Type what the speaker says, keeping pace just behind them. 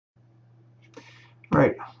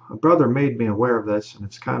Right. A brother made me aware of this, and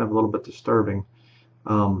it's kind of a little bit disturbing.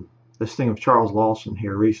 This thing of Charles Lawson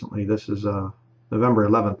here recently, this is November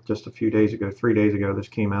 11th, just a few days ago, 3 days ago, this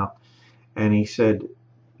came out. And he said,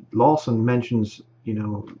 Lawson mentions,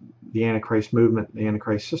 the Antichrist movement, the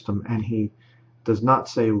Antichrist system, and he does not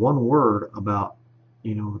say one word about,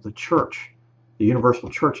 the church, the universal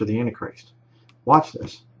church of the Antichrist. Watch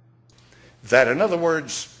this. That, in other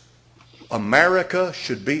words, America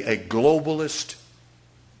should be a globalist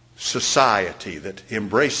society, that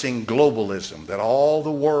embracing globalism, that all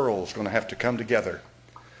the world's going to have to come together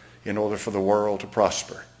in order for the world to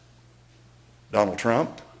prosper. Donald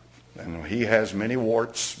Trump, and he has many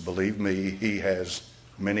warts, believe me, he has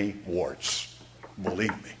many warts,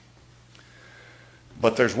 believe me.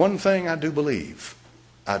 But there's one thing I do believe.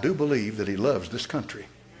 I do believe that he loves this country.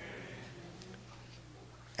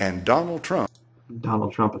 And Donald Trump,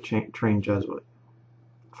 a trained Jesuit.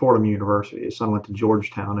 Fordham University. His son went to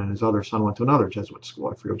Georgetown, and his other son went to another Jesuit school.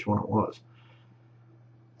 I forget which one it was.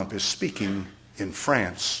 Trump is speaking in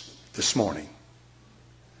France this morning,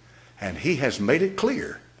 and he has made it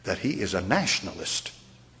clear that he is a nationalist.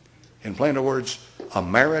 In plain words,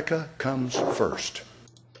 America comes first.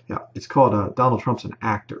 Yeah, it's called Donald Trump's an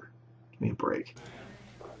actor. Give me a break.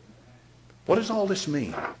 What does all this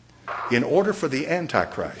mean? In order for the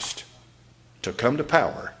Antichrist to come to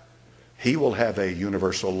power, he will have a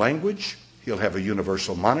universal language, he'll have a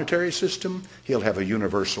universal monetary system, he'll have a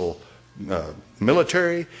universal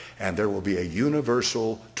military, and there will be a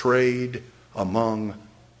universal trade among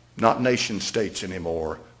not nation states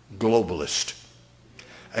anymore, globalist.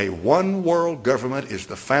 A one world government is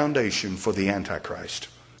the foundation for the Antichrist.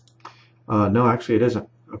 No, actually it isn't.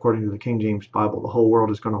 According to the King James Bible, the whole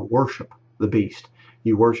world is going to worship the beast.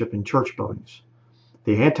 You worship in church buildings.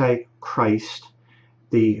 The Antichrist,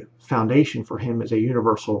 the foundation for him is a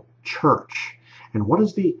universal church. And what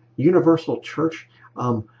is the universal church?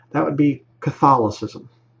 That would be Catholicism.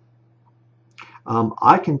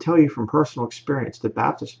 I can tell you from personal experience that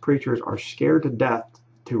Baptist preachers are scared to death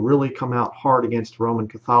to really come out hard against Roman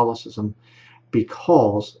Catholicism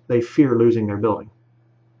because they fear losing their building.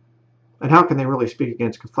 And how can they really speak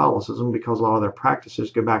against Catholicism? Because a lot of their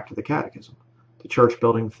practices go back to the catechism. The church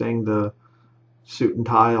building thing, the suit and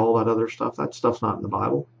tie, all that other stuff, that stuff's not in the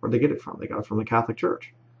Bible. Where'd they get it from? They got it from the Catholic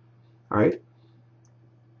Church. All right?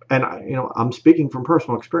 And, I'm speaking from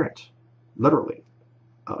personal experience, literally.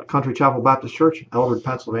 Country Chapel Baptist Church, Eldred,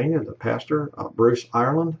 Pennsylvania, the pastor, Bruce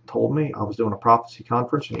Ireland, told me, I was doing a prophecy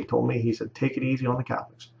conference, and he told me, he said, take it easy on the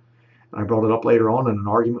Catholics. And I brought it up later on in an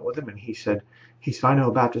argument with him, and he said, I know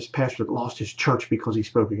a Baptist pastor that lost his church because he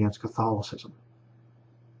spoke against Catholicism.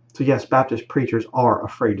 So yes, Baptist preachers are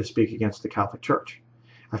afraid to speak against the Catholic Church.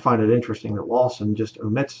 I find it interesting that Lawson just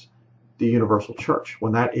omits the universal church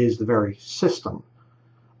when that is the very system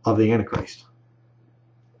of the Antichrist.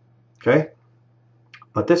 Okay?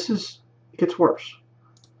 But it gets worse.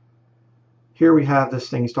 Here we have this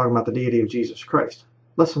thing, he's talking about the deity of Jesus Christ.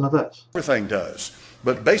 Listen to this. Everything does.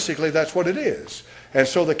 But basically that's what it is. And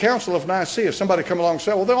so the Council of Nicaea, somebody come along and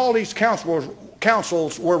say, well, then all these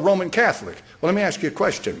councils were Roman Catholic. Well, let me ask you a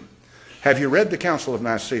question. Have you read the Council of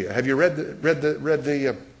Nicaea? Have you read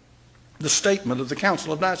the statement of the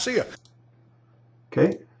Council of Nicaea?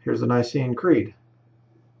 Okay, here's the Nicene Creed.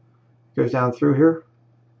 It goes down through here.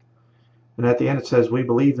 And at the end it says, we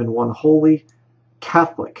believe in one holy,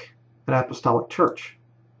 Catholic, and Apostolic Church.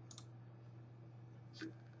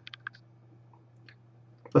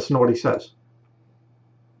 Listen to what he says.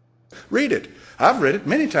 Read it. I've read it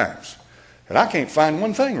many times, and I can't find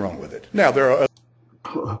one thing wrong with it. Now, there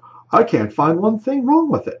are... I can't find one thing wrong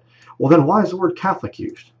with it. Well, then why is the word Catholic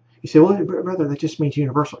used? You say, well, brother, that just means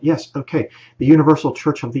universal. Yes, okay. The universal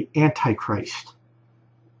church of the Antichrist.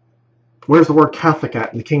 Where's the word Catholic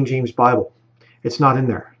at in the King James Bible? It's not in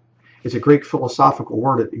there. It's a Greek philosophical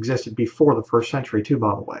word that existed before the 1st century too,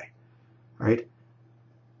 by the way. Right?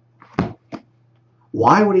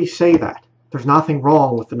 Why would he say that? There's nothing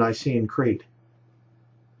wrong with the Nicene Creed.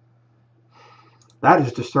 That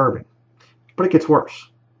is disturbing. But it gets worse.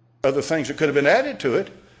 Other things that could have been added to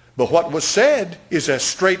it, but what was said is as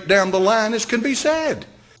straight down the line as can be said.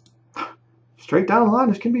 Straight down the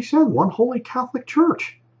line as can be said. One holy Catholic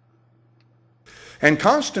Church. And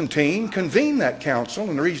Constantine convened that council,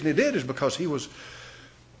 and the reason he did is because he was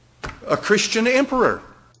a Christian emperor.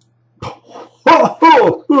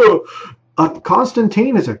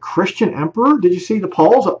 Constantine is a Christian emperor? Did you see the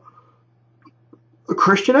Paul's a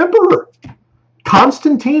Christian emperor?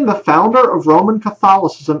 Constantine, the founder of Roman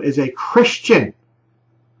Catholicism, is a Christian.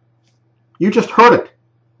 You just heard it.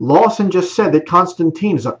 Lawson just said that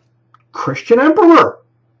Constantine is a Christian emperor.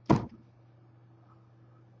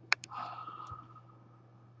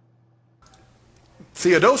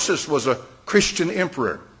 Theodosius was a Christian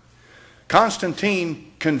emperor.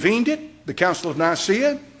 Constantine convened it, the Council of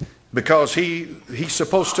Nicaea, because he's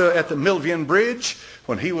supposed to, at the Milvian Bridge,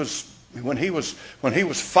 when he was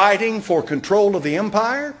fighting for control of the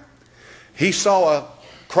empire, he saw a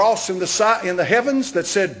cross in the heavens that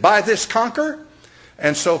said, "By this conquer."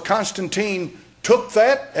 And so Constantine took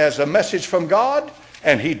that as a message from God,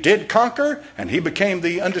 and he did conquer, and he became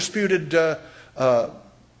the undisputed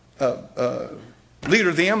leader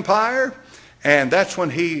of the empire. And that's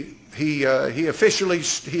when he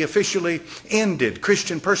officially ended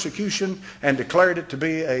Christian persecution and declared it to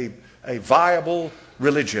be a viable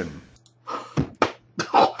religion.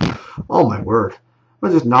 Oh my word. I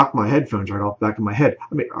just knocked my headphones right off the back of my head.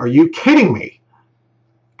 I mean, are you kidding me?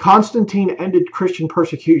 Constantine ended Christian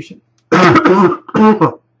persecution.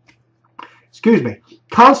 Excuse me.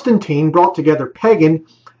 Constantine brought together pagan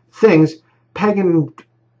things, pagan,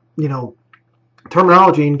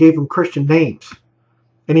 terminology, and gave them Christian names.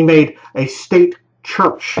 And he made a state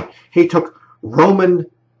church. He took Roman,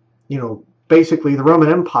 basically the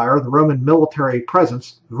Roman Empire, the Roman military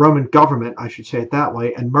presence, the Roman government, I should say it that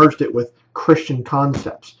way, and merged it with Christian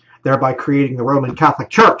concepts, thereby creating the Roman Catholic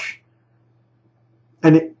Church.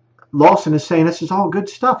 And Lawson is saying this is all good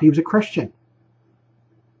stuff. He was a Christian.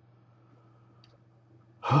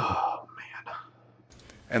 Oh, man.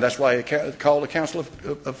 And that's why he called the Council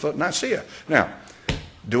of Nicaea. Now,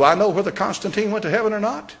 do I know whether Constantine went to heaven or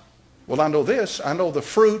not? Well, I know this. I know the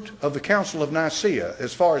fruit of the Council of Nicaea.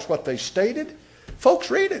 As far as what they stated, folks,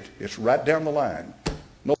 read it. It's right down the line.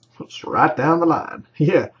 No. It's right down the line.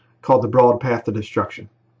 Yeah, called the broad path to destruction.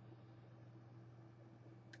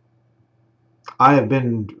 I have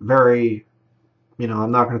been very,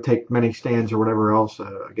 I'm not going to take many stands or whatever else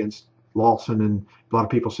against Lawson, and a lot of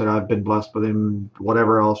people said I've been blessed with him,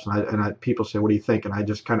 whatever else, and people say, what do you think? And I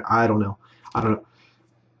just I don't know. I'm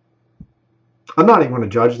not even going to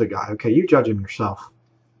judge the guy. Okay, you judge him yourself.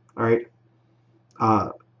 All right.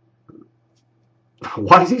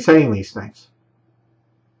 Why is he saying these things?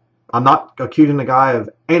 I'm not accusing the guy of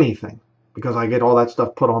anything, because I get all that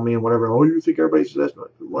stuff put on me and whatever. Oh, you think everybody says this?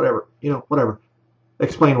 But whatever. Whatever.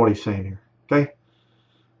 Explain what he's saying here. Okay?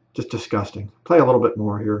 Just disgusting. Play a little bit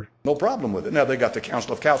more here. No problem with it. Now, they got the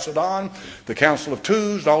Council of Chalcedon, the Council of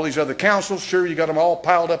Tours, and all these other councils. Sure, you got them all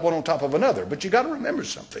piled up one on top of another. But you got to remember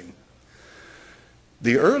something.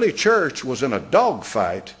 The early church was in a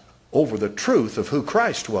dogfight over the truth of who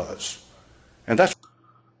Christ was. And that's...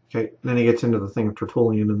 Okay, then he gets into the thing of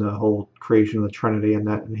Tertullian and the whole creation of the Trinity and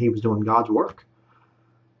that, and he was doing God's work.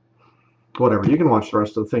 Whatever, you can watch the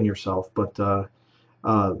rest of the thing yourself, but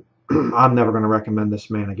I'm never going to recommend this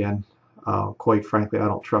man again. Quite frankly, I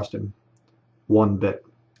don't trust him one bit.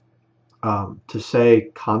 To say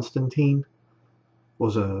Constantine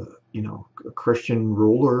was a Christian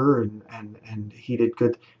ruler and he did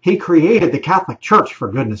good. He created the Catholic Church,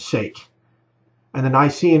 for goodness sake. And the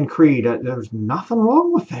Nicene Creed, there's nothing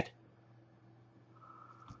wrong with it.